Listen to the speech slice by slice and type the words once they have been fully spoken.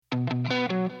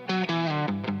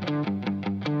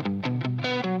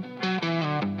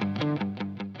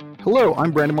Hello, I'm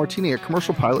Brandon Martini, a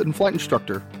commercial pilot and flight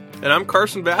instructor. And I'm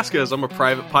Carson Vasquez. I'm a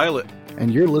private pilot.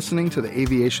 And you're listening to the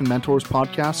Aviation Mentors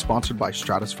podcast, sponsored by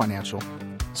Stratus Financial.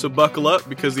 So buckle up,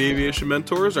 because the Aviation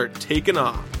Mentors are taking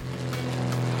off.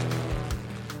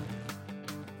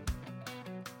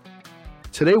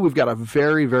 Today we've got a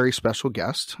very, very special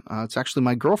guest. It's actually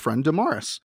my girlfriend,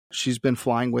 Damaris. She's been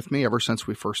flying with me ever since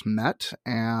we first met,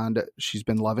 and she's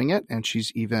been loving it, and she's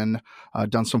even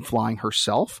done some flying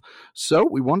herself. So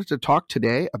we wanted to talk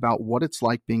today about what it's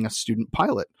like being a student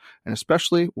pilot, and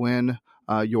especially when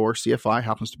your CFI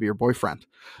happens to be your boyfriend.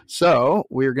 So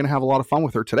we're going to have a lot of fun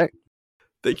with her today.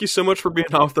 Thank you so much for being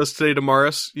on with us today,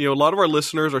 Damaris. You know, a lot of our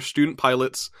listeners are student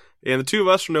pilots, and the two of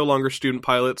us are no longer student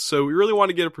pilots, so we really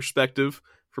want to get a perspective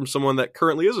from someone that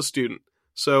currently is a student.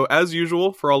 So, as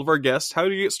usual, for all of our guests, how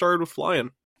did you get started with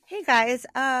flying? Hey guys,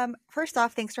 first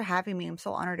off, thanks for having me. I'm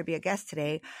so honored to be a guest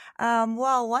today.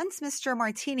 Well, once Mr.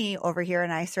 Martini over here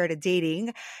and I started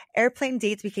dating, airplane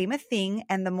dates became a thing,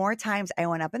 and the more times I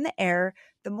went up in the air,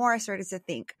 the more I started to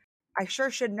think, I sure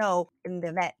should know in the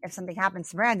event if something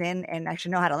happens to Brandon, and I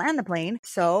should know how to land the plane.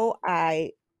 So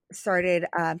I started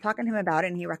talking to him about it,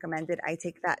 and he recommended I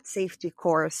take that safety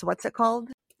course. What's it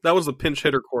called? That was the pinch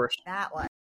hitter course. That one.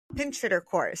 Pinch hitter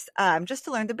course, just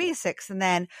to learn the basics. And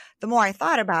then the more I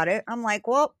thought about it, I'm like,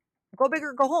 well, go big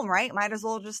or go home, right? Might as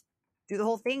well just do the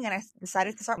whole thing. And I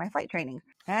decided to start my flight training.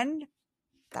 And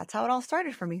that's how it all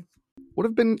started for me. What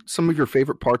have been some of your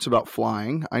favorite parts about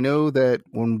flying? I know that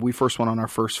when we first went on our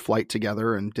first flight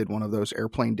together and did one of those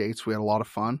airplane dates, we had a lot of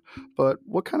fun. But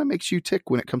what kind of makes you tick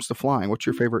when it comes to flying? What's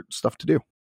your favorite stuff to do?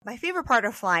 My favorite part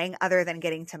of flying, other than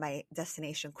getting to my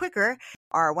destination quicker,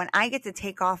 are when I get to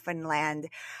take off and land,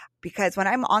 because when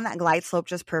I'm on that glide slope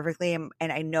just perfectly and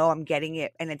I know I'm getting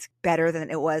it and it's better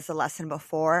than it was the lesson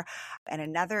before. And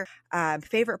another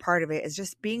favorite part of it is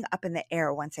just being up in the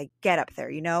air once I get up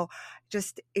there, you know,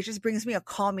 it just brings me a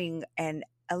calming and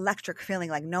electric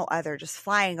feeling like no other, just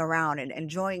flying around and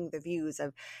enjoying the views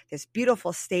of this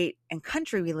beautiful state and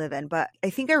country we live in. But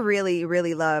I think I really,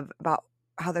 really love about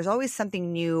how there's always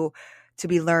something new to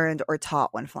be learned or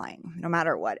taught when flying, no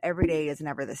matter what. Every day is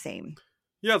never the same.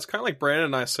 Yeah, it's kind of like Brandon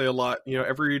and I say a lot. You know,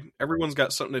 everyone's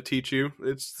got something to teach you.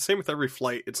 It's the same with every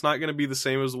flight. It's not going to be the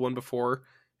same as the one before,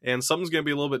 and something's going to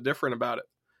be a little bit different about it.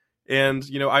 And,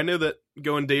 you know, I know that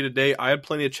going day to day, I had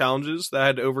plenty of challenges that I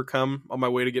had to overcome on my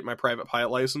way to get my private pilot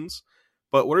license.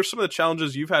 But what are some of the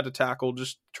challenges you've had to tackle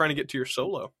just trying to get to your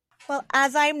solo? Well,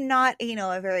 as I'm not,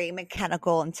 a very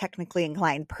mechanical and technically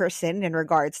inclined person in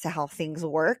regards to how things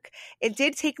work, it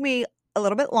did take me a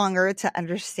little bit longer to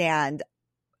understand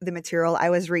the material I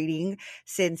was reading,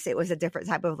 since it was a different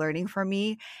type of learning for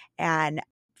me. And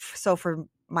so for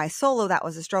my solo, that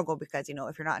was a struggle, because,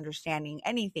 if you're not understanding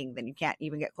anything, then you can't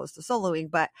even get close to soloing.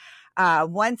 But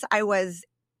once I was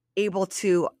able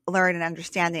to learn and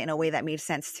understand it in a way that made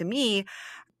sense to me,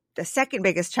 the second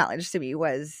biggest challenge to me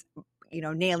was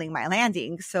nailing my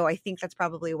landing. So I think that's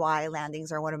probably why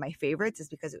landings are one of my favorites, is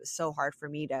because it was so hard for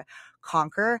me to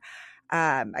conquer.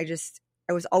 I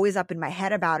was always up in my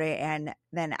head about it. And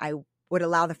then I would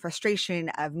allow the frustration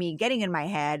of me getting in my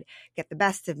head get the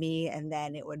best of me. And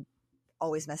then it would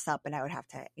always mess up, and I would have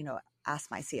to, ask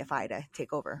my CFI to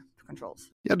take over controls.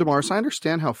 Yeah, Damaris, I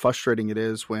understand how frustrating it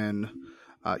is when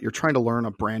you're trying to learn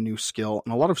a brand new skill.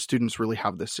 And a lot of students really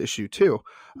have this issue too.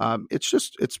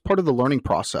 It's part of the learning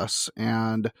process.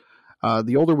 And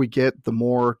the older we get, the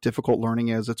more difficult learning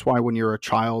is. It's why when you're a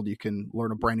child, you can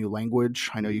learn a brand new language.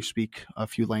 I know you speak a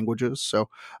few languages. So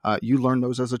you learn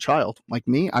those as a child. Like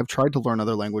me, I've tried to learn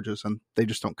other languages and they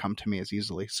just don't come to me as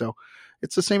easily. So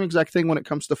it's the same exact thing when it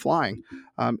comes to flying.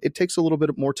 It takes a little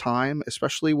bit more time,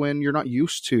 especially when you're not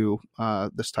used to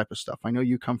this type of stuff. I know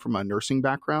you come from a nursing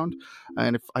background,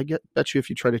 and bet you if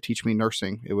you try to teach me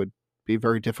nursing, it would be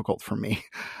very difficult for me,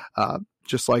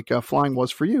 just like flying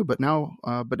was for you. But now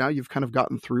you've kind of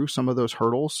gotten through some of those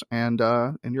hurdles, and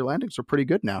your landings are pretty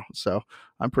good now. So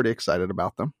I'm pretty excited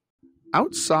about them.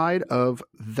 Outside of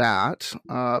that,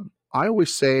 I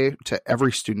always say to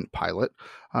every student pilot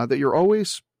that you're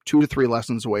always 2 to 3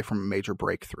 lessons away from a major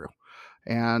breakthrough.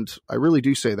 And I really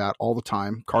do say that all the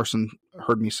time. Carson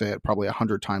heard me say it probably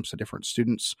 100 times to different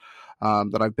students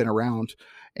that I've been around.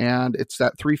 And it's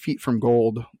that 3 feet from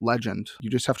gold legend.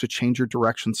 You just have to change your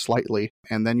direction slightly,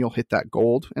 and then you'll hit that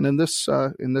gold. And in this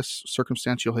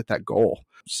circumstance, you'll hit that goal.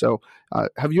 So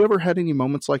have you ever had any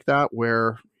moments like that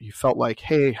where you felt like,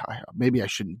 hey, maybe I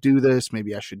shouldn't do this,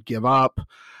 maybe I should give up,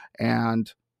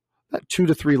 and that 2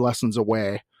 to 3 lessons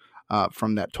away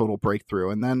from that total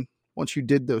breakthrough? And then once you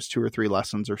did those 2 or 3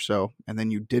 lessons or so, and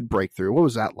then you did break through, what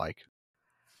was that like?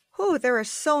 There were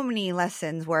so many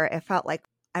lessons where it felt like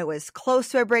I was close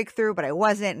to a breakthrough, but I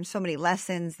wasn't. And so many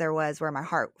lessons there was where my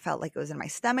heart felt like it was in my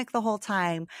stomach the whole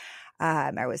time.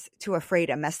 I was too afraid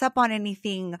to mess up on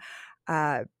anything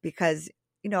because,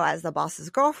 as the boss's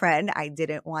girlfriend, I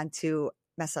didn't want to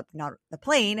mess up the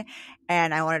plane.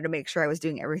 And I wanted to make sure I was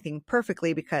doing everything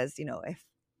perfectly because, if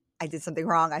I did something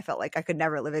wrong, I felt like I could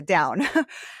never live it down.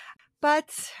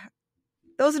 But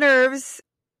those nerves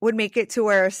would make it to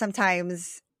where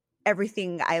sometimes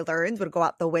everything I learned would go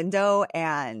out the window.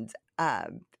 And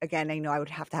again, I know I would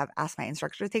have to ask my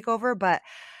instructor to take over, but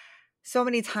so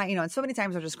many times, and so many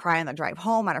times I'll just cry on the drive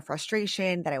home out of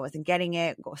frustration that I wasn't getting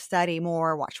it, go study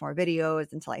more, watch more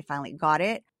videos until I finally got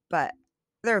it. But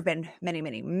there have been many,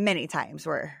 many, many times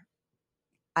where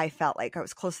I felt like I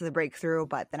was close to the breakthrough,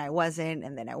 but then I wasn't,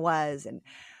 and then I was, and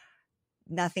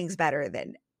nothing's better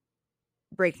than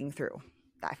breaking through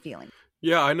that feeling.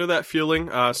 Yeah, I know that feeling,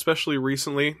 especially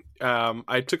recently.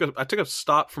 I took a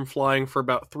stop from flying for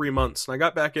about 3 months, and I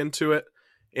got back into it,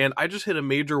 and I just hit a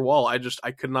major wall. I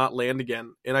could not land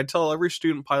again. And I tell every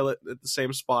student pilot at the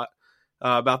same spot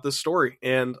about this story.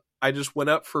 And I just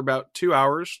went up for about 2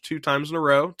 hours, 2 times in a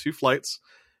row, 2 flights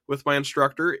with my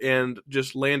instructor, and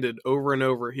just landed over and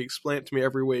over. He explained it to me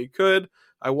every way he could.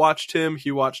 I watched him.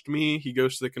 He watched me. He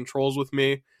goes to the controls with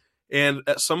me. And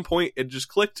at some point, it just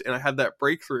clicked, and I had that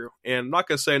breakthrough. And I'm not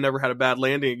going to say I never had a bad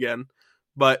landing again,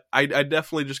 but I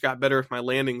definitely just got better with my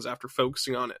landings after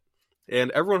focusing on it.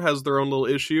 And everyone has their own little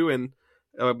issue, and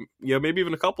maybe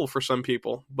even a couple for some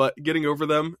people. But getting over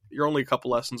them, you're only a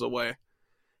couple lessons away.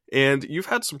 And you've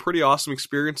had some pretty awesome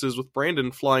experiences with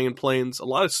Brandon flying in planes. A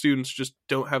lot of students just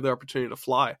don't have the opportunity to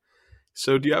fly.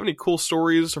 So do you have any cool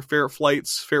stories or favorite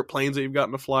flights, favorite planes that you've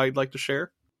gotten to fly you'd like to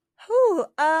share?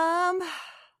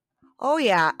 Oh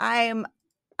yeah, I'm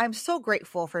so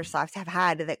grateful first off to have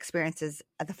had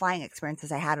the flying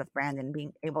experiences I had with Brandon,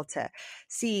 being able to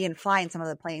see and fly in some of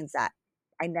the planes that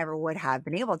I never would have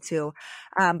been able to.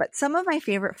 But some of my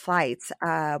favorite flights,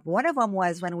 one of them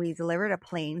was when we delivered a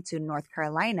plane to North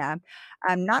Carolina.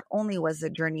 Not only was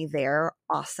the journey there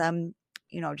awesome,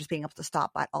 just being able to stop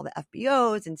at all the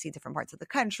FBOs and see different parts of the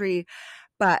country,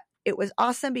 but it was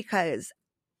awesome because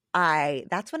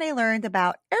that's when I learned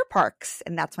about air parks,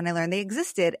 and that's when I learned they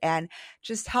existed, and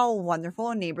just how wonderful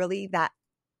and neighborly that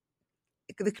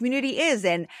the community is.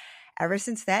 And ever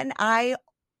since then, I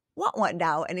want one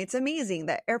now, and it's amazing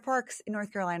that air parks in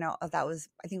North Carolina, that was,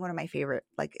 I think, one of my favorite.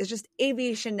 Like, it's just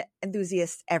aviation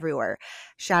enthusiasts everywhere.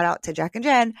 Shout out to Jack and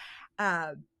Jen.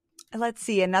 Let's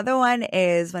see. Another one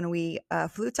is when we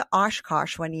flew to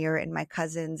Oshkosh one year in my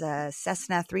cousin's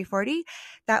Cessna 340.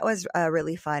 That was a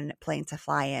really fun plane to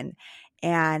fly in.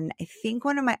 And I think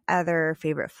one of my other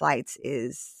favorite flights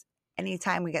is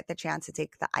anytime we get the chance to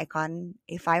take the Icon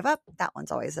A5 up. That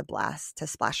one's always a blast to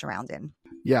splash around in.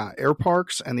 Yeah, air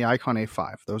parks and the Icon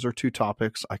A5. Those are 2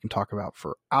 topics I can talk about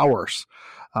for hours.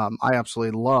 I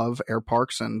absolutely love air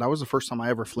parks, and that was the first time I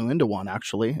ever flew into one,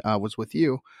 actually, was with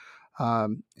you.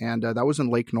 And that was in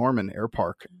Lake Norman Air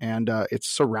Park, and it's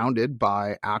surrounded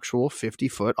by actual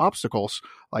 50-foot obstacles,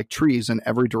 like trees in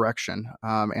every direction.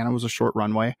 And it was a short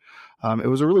runway. It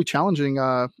was a really challenging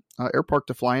air park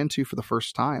to fly into for the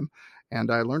first time, and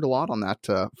I learned a lot on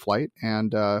that flight.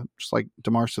 And just like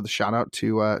Damaris said, the shout out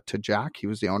to Jack. He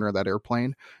was the owner of that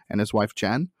airplane, and his wife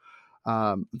Jen.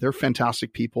 They're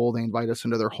fantastic people. They invite us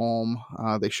into their home.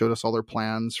 They showed us all their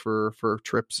plans for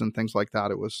trips and things like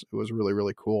that. It was really,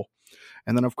 really cool.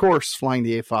 And then, of course, flying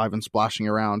the A5 and splashing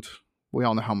around. We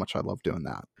all know how much I love doing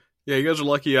that. Yeah, you guys are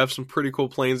lucky you have some pretty cool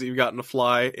planes that you've gotten to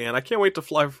fly, and I can't wait to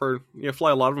fly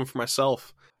a lot of them for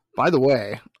myself. By the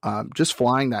way, just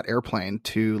flying that airplane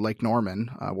to Lake Norman,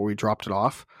 where we dropped it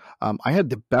off, I had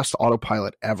the best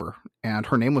autopilot ever, and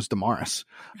her name was Damaris.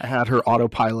 I had her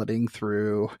autopiloting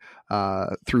through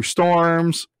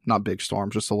storms, not big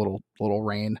storms, just a little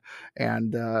rain,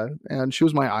 and she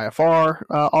was my IFR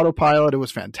autopilot. It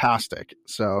was fantastic.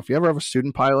 So if you ever have a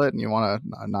student pilot and you want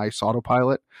a nice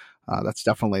autopilot, that's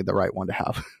definitely the right one to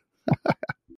have.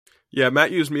 Yeah,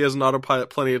 Matt used me as an autopilot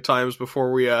plenty of times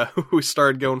before we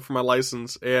started going for my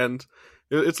license, and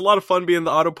it's a lot of fun being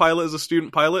the autopilot as a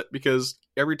student pilot because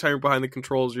every time you're behind the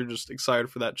controls, you're just excited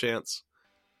for that chance.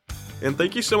 And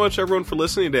thank you so much, everyone, for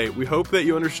listening today. We hope that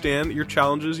you understand your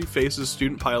challenges you face as a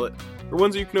student pilot are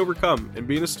ones that you can overcome. And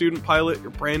being a student pilot, you're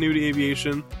brand new to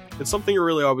aviation. It's something you're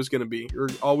really always going to be. You're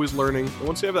always learning. And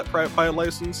once you have that private pilot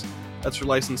license, that's your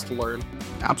license to learn.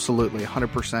 Absolutely,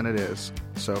 100% it is.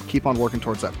 So keep on working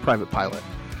towards that private pilot.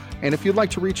 And if you'd like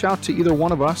to reach out to either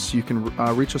one of us, you can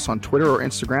reach us on Twitter or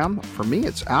Instagram. For me,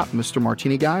 it's at Mr.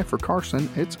 Martini Guy. For Carson,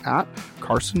 it's at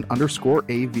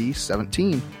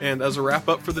Carson_AV17. And as a wrap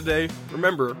up for the day,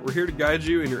 remember, we're here to guide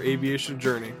you in your aviation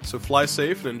journey. So fly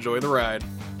safe and enjoy the ride.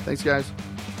 Thanks, guys.